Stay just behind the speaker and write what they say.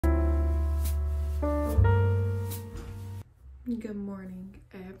Good morning,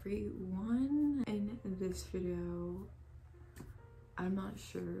 everyone. In this video, I'm not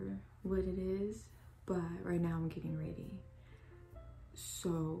sure what it is, but right now I'm getting ready.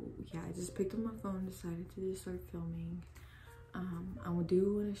 So yeah, I just picked up my phone, decided to just start filming. I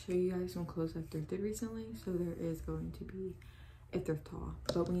do want to show you guys some clothes I've thrifted recently, so there is going to be a thrift haul,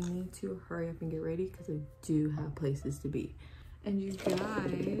 but we need to hurry up and get ready because I do have places to be. And you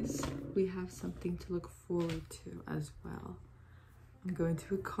guys, we have something to look forward to as well. I'm going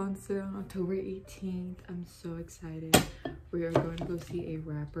to a concert on October 18th. I'm so excited. We are going to go see a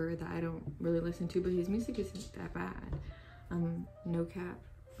rapper that I don't really listen to, but his music isn't that bad. No Cap,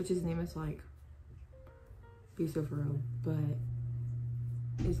 which his name is like Vsco, but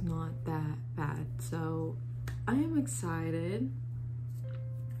it's not that bad. So I am excited.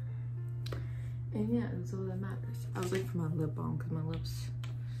 And yeah, that's all that matters. I was like for my lip balm because my lips.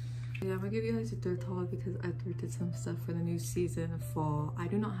 Yeah, I'm gonna give you guys a thrift haul because I thrifted some stuff for the new season of fall. I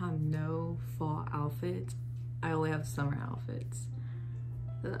do not have no fall outfits. I only have summer outfits.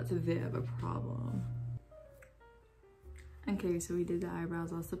 So that's a bit of a problem. Okay, so we did the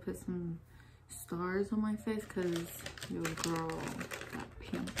eyebrows. I also put some stars on my face because yo girl got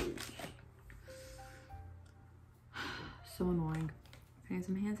pimples. So annoying. Putting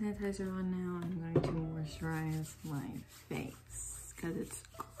some hand sanitizer on now. I'm going to moisturize my face because it's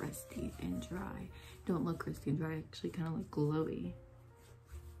crusty and dry. Don't look crusty and dry, actually kind of look glowy.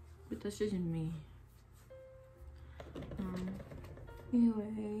 But that's just me.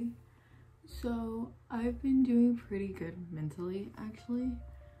 Anyway, so I've been doing pretty good mentally actually.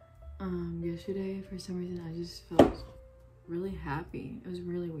 Yesterday for some reason I just felt really happy. It was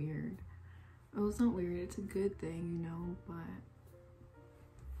really weird. Well, it's not weird, it's a good thing, you know, but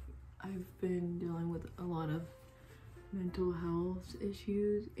I've been dealing with a lot of mental health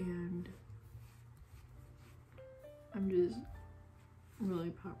issues and I'm just really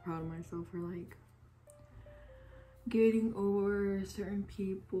proud of myself for like getting over certain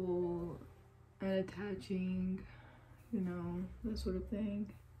people and attaching, you know, that sort of thing.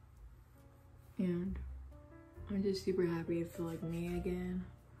 And I'm just super happy to feel like me again.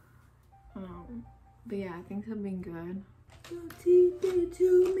 But yeah, things have been good. Your teeth did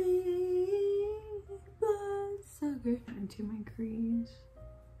to me, bloodsucker. Into my crease.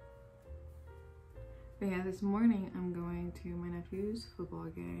 But yeah, this morning I'm going to my nephew's football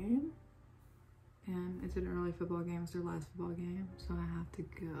game. And it's an early football game, it's their last football game. So I have to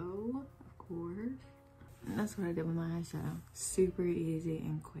go, of course. And that's what I did with my eyeshadow. Super easy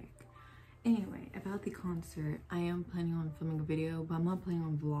and quick. Anyway, about the concert, I am planning on filming a video, but I'm not planning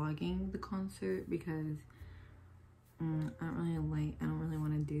on vlogging the concert because I don't really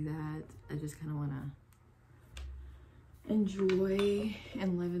want to do that. I just kind of want to enjoy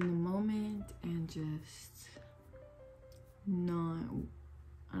and live in the moment and just not,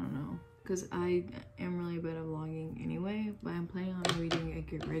 I don't know, because I am really bad at vlogging anyway, but I'm planning on maybe doing a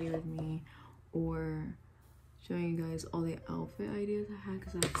get ready with me or showing you guys all the outfit ideas I had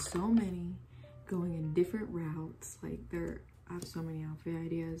because I have so many going in different routes. Like I have so many outfit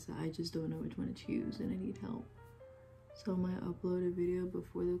ideas that I just don't know which one to choose and I need help. So I might upload a video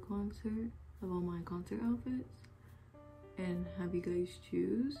before the concert of all my concert outfits and have you guys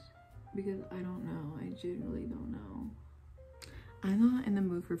choose because I don't know. I genuinely don't know. I'm not in the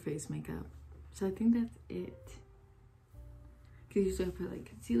mood for face makeup, so I think that's it. Because usually I put like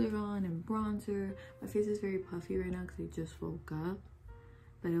concealer on and bronzer. My face is very puffy right now because I just woke up,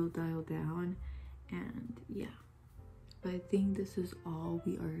 but it'll dial down. And yeah, but I think this is all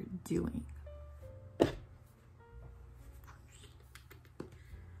we are doing.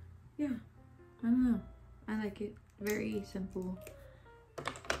 Yeah, I don't know. I like it. Very simple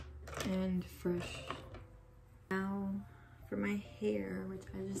and fresh. Now for my hair, which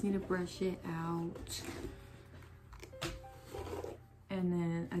I just need to brush it out. And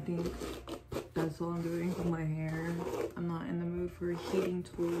then I think that's all I'm doing with my hair. I'm not in the mood for heating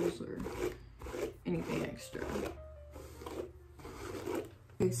tools or anything extra.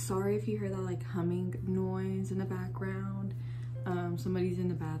 Okay, sorry if you hear that like humming noise in the background. Somebody's in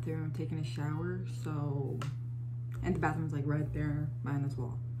the bathroom taking a shower, so, and the bathroom's like right there behind this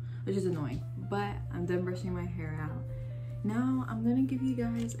wall, which is annoying, but I'm done brushing my hair out. Now I'm gonna give you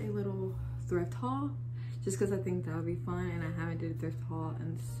guys a little thrift haul just because I think that would be fun and I haven't did a thrift haul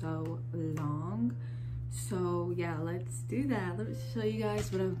in so long. So yeah, let's do that. Let me show you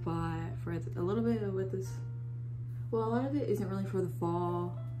guys what I've bought for a little bit of what this, well, a lot of it isn't really for the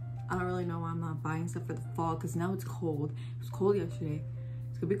fall. I don't really know why I'm not buying stuff for the fall because now it's cold. It was cold yesterday.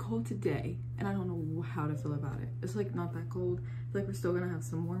 It's gonna be cold today and I don't know how to feel about it. It's like not that cold. I feel like we're still gonna have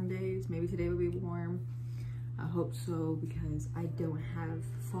some warm days. Maybe today will be warm. I hope so, because I don't have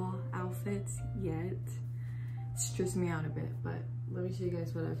fall outfits yet. It's stressing me out a bit, but let me show you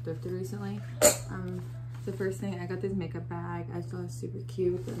guys what I've thrifted recently. The first thing, I got this makeup bag. I thought it was super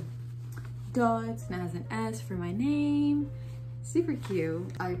cute. The dots, and it has an S for my name. Super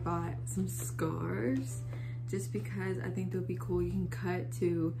cute. I bought some scarves just because I think they'll be cool. You can cut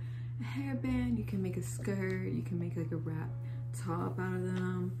to a hairband, you can make a skirt, you can make like a wrap top out of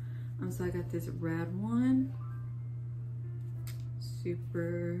them. So I got this red one,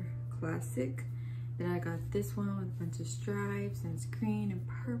 super classic. Then I got this one with a bunch of stripes, and it's green and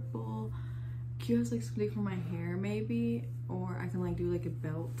purple. Cute as like something for my hair maybe, or I can like do like a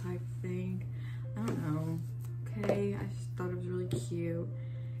belt type thing. I don't know. Okay, I just thought it was really cute,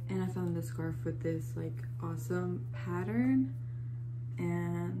 and I found this scarf with this like awesome pattern,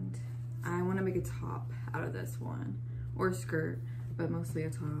 and I want to make a top out of this one, or a skirt, but mostly a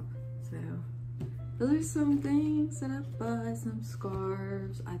top. So those are some things that I bought, some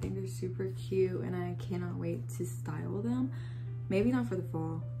scarves. I think they're super cute, and I cannot wait to style them. Maybe not for the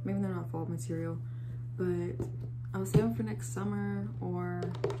fall, maybe they're not fall material, but I'll save them for next summer, or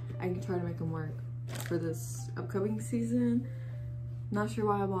I can try to make them work for this upcoming season. Not sure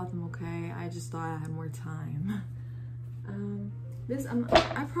why I bought them, okay? I just thought I had more time. This,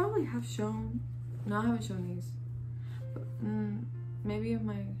 I probably have shown, no, I haven't shown these. But, maybe in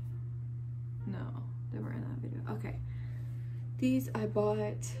my, no, they were in that video. Okay. These I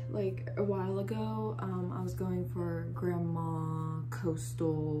bought like a while ago. I was going for grandma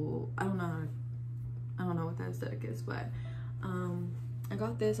coastal, I don't know what that aesthetic is, but I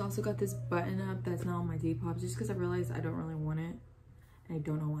got this. I also got this button up that's now on my Depop, just because I realized I don't really want it, and I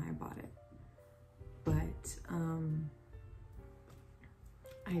don't know why I bought it, but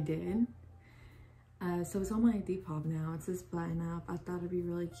I did. So it's on my Depop now. It's this button up. I thought it'd be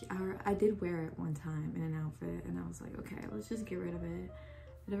really cute. I did wear it one time in an outfit, and I was like, okay, let's just get rid of it.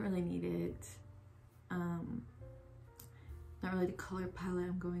 I don't really need it. Not really the color palette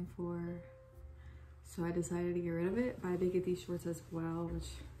I'm going for. So I decided to get rid of it, but I did get these shorts as well, which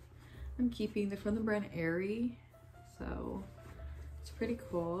I'm keeping. They're from the brand Aerie, so it's pretty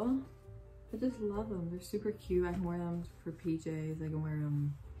cool. I just love them. They're super cute. I can wear them for PJs. I can wear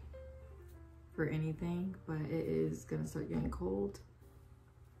them for anything, but it is gonna start getting cold.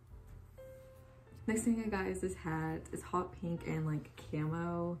 Next thing I got is this hat. It's hot pink and like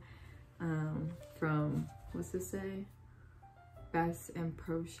camo from, what's this say? Best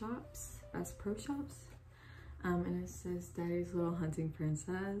Pro Shops. And it says Daddy's Little Hunting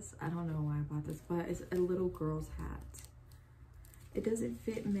Princess. I don't know why I bought this, but it's a little girl's hat. It doesn't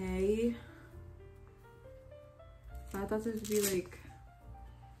fit May, but I thought this would be like,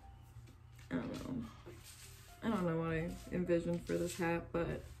 I don't know what I envisioned for this hat,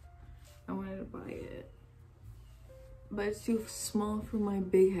 but I wanted to buy it. But it's too small for my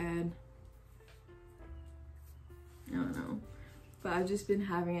big head. I don't know. But I've just been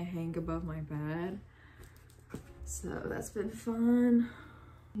having it hang above my bed, so that's been fun.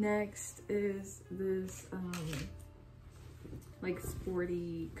 Next is this like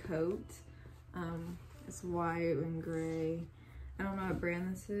sporty coat. It's white and gray. I don't know what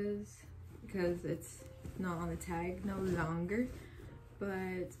brand this is because it's not on the tag no longer,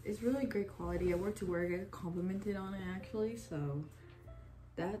 but it's really great quality. I wore it to work. I got complimented on it actually, so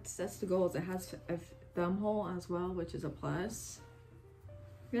that's the goal. It has a thumb hole as well, which is a plus.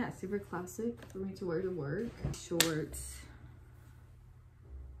 Yeah, super classic for me to wear to work. Shorts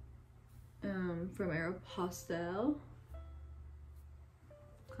from Aeropostale.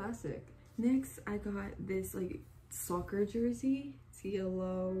 Classic. Next, I got this like soccer jersey. It's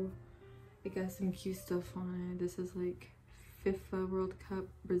yellow. It got some cute stuff on it. This is like FIFA World Cup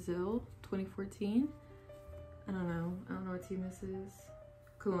Brazil 2014. I don't know what team this is.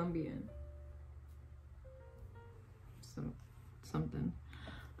 Colombian. Something.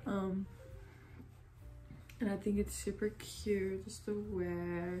 And I think it's super cute just to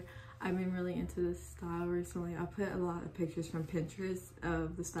wear. I've been really into this style recently. I put a lot of pictures from Pinterest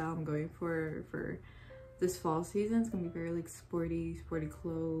of the style I'm going for this fall season. It's gonna be very like sporty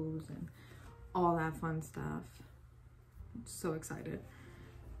clothes and all that fun stuff. I'm so excited.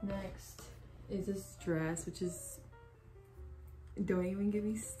 Next is this dress, which is, don't even get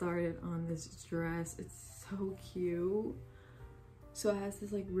me started on this dress. It's so cute. So it has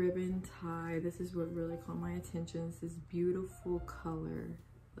this like ribbon tie. This is what really caught my attention. It's this beautiful color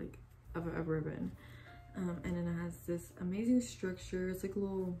like of a ribbon, and then it has this amazing structure. It's like a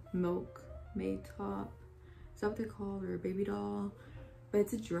little milkmaid top. Is that what they're called, or a baby doll? But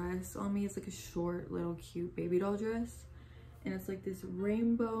it's a dress on me. It's like a short little cute baby doll dress, and it's like this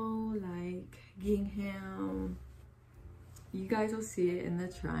rainbow like gingham. You guys will see it in the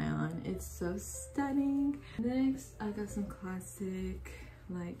try on. It's so stunning. Next, I got some classic,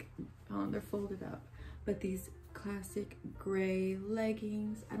 like, they're folded up, but these classic gray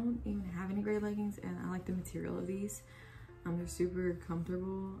leggings. I don't even have any gray leggings, and I like the material of these. They're super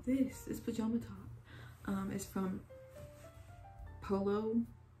comfortable. This is pajama top. It's from Polo.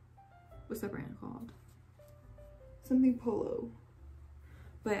 What's that brand called? Something Polo.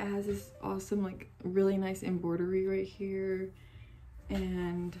 But it has this awesome, like, really nice embroidery right here,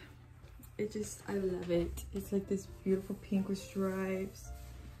 and it just, I love it. It's like this beautiful pink with stripes.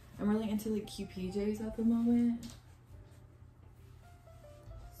 I'm really into like cute PJs at the moment,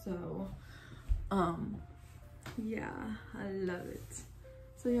 so yeah, I love it.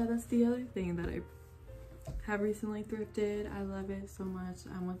 So yeah, that's the other thing that I have recently thrifted. I love it so much.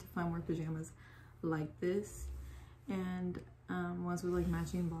 I want to find more pajamas like this, and ones with like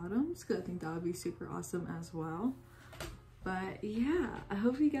matching bottoms, because I think that would be super awesome as well. But yeah, I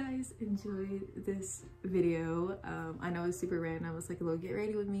hope you guys enjoyed this video. I know it's super random. It's like a little get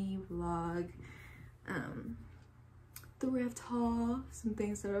ready with me vlog, thrift haul, some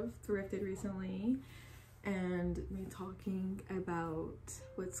things that I've thrifted recently, and me talking about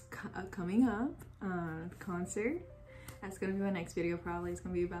what's coming up, the concert. That's gonna be my next video. Probably it's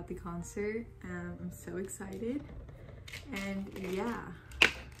gonna be about the concert. I'm so excited, and yeah,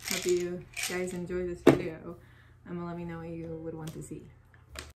 hope you guys enjoy this video. Let me know what you would want to see.